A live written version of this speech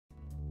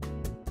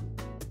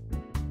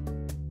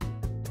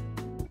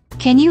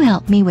Can you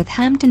help me with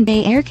Hampton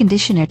Bay air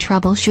conditioner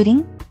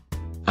troubleshooting?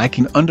 I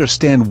can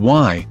understand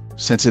why,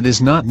 since it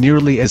is not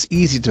nearly as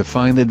easy to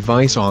find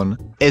advice on,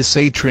 as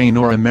say Trane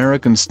or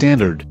American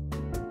Standard.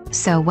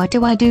 So what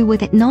do I do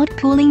with it not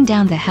cooling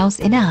down the house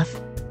enough?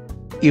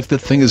 If the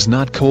thing is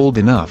not cold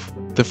enough,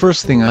 the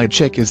first thing I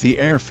check is the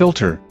air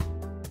filter.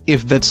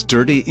 If that's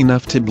dirty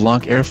enough to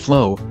block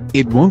airflow,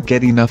 it won't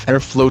get enough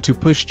airflow to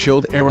push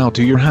chilled air out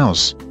to your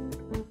house.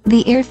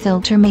 The air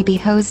filter may be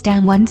hosed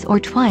down once or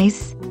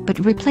twice, but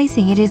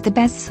replacing it is the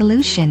best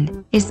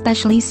solution,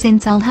 especially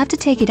since I'll have to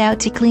take it out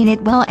to clean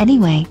it well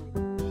anyway.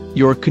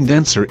 Your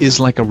condenser is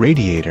like a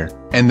radiator,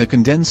 and the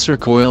condenser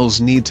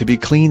coils need to be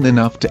cleaned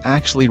enough to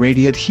actually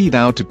radiate heat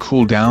out to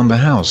cool down the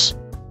house.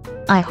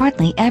 I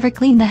hardly ever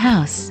clean the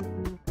house.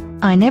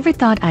 I never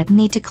thought I'd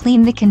need to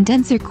clean the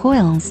condenser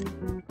coils.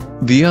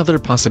 The other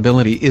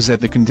possibility is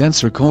that the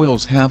condenser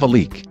coils have a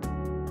leak.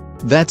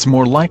 That's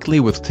more likely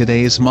with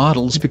today's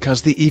models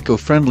because the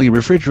eco-friendly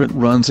refrigerant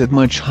runs at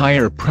much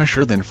higher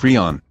pressure than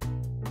Freon,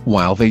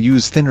 while they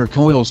use thinner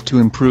coils to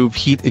improve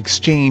heat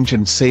exchange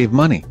and save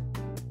money.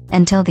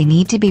 Until they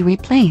need to be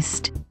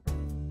replaced.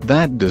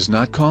 That does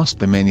not cost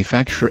the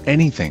manufacturer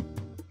anything.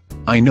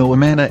 I know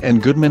Amana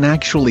and Goodman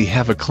actually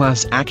have a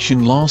class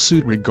action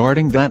lawsuit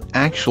regarding that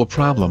actual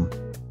problem.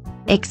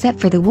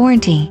 Except for the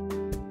warranty.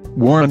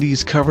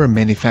 Warranties cover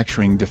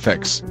manufacturing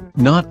defects,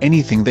 not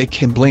anything they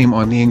can blame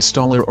on the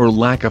installer or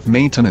lack of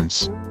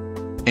maintenance.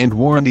 And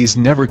warranties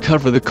never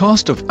cover the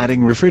cost of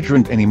adding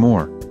refrigerant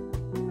anymore.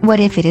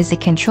 What if it is a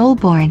control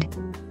board?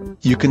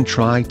 You can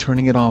try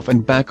turning it off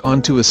and back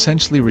on to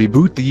essentially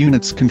reboot the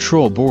unit's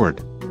control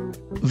board.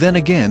 Then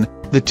again,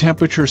 the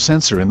temperature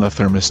sensor in the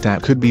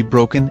thermostat could be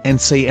broken and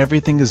say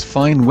everything is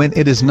fine when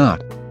it is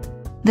not.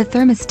 The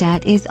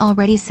thermostat is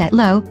already set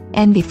low,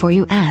 and before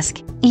you ask,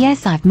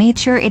 yes, I've made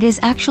sure it is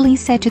actually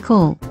set to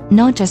cool,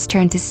 not just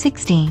turn to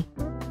 60.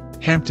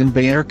 Hampton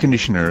Bay air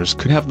conditioners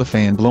could have the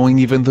fan blowing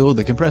even though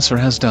the compressor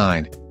has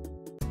died.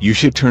 You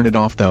should turn it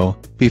off though,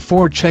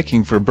 before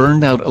checking for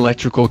burned out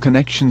electrical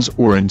connections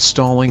or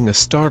installing a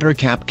starter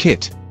cap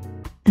kit.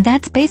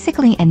 That's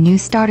basically a new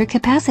starter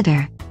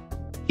capacitor.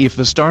 If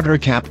the starter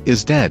cap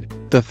is dead,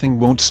 the thing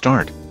won't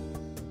start.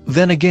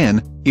 Then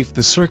again, if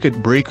the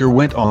circuit breaker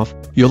went off,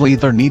 you'll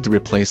either need to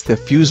replace the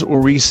fuse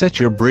or reset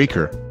your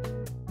breaker.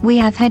 We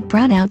have had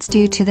brownouts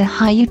due to the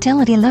high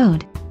utility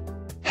load.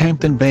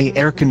 Hampton Bay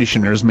air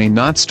conditioners may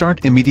not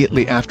start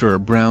immediately after a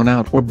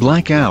brownout or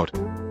blackout.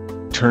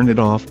 Turn it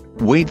off,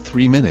 wait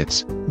 3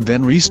 minutes,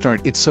 then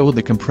restart it so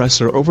the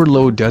compressor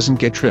overload doesn't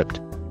get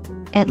tripped.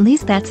 At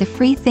least that's a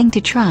free thing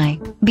to try,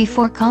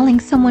 before calling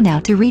someone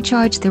out to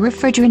recharge the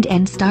refrigerant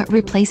and start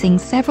replacing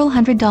several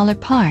 $100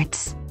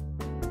 parts.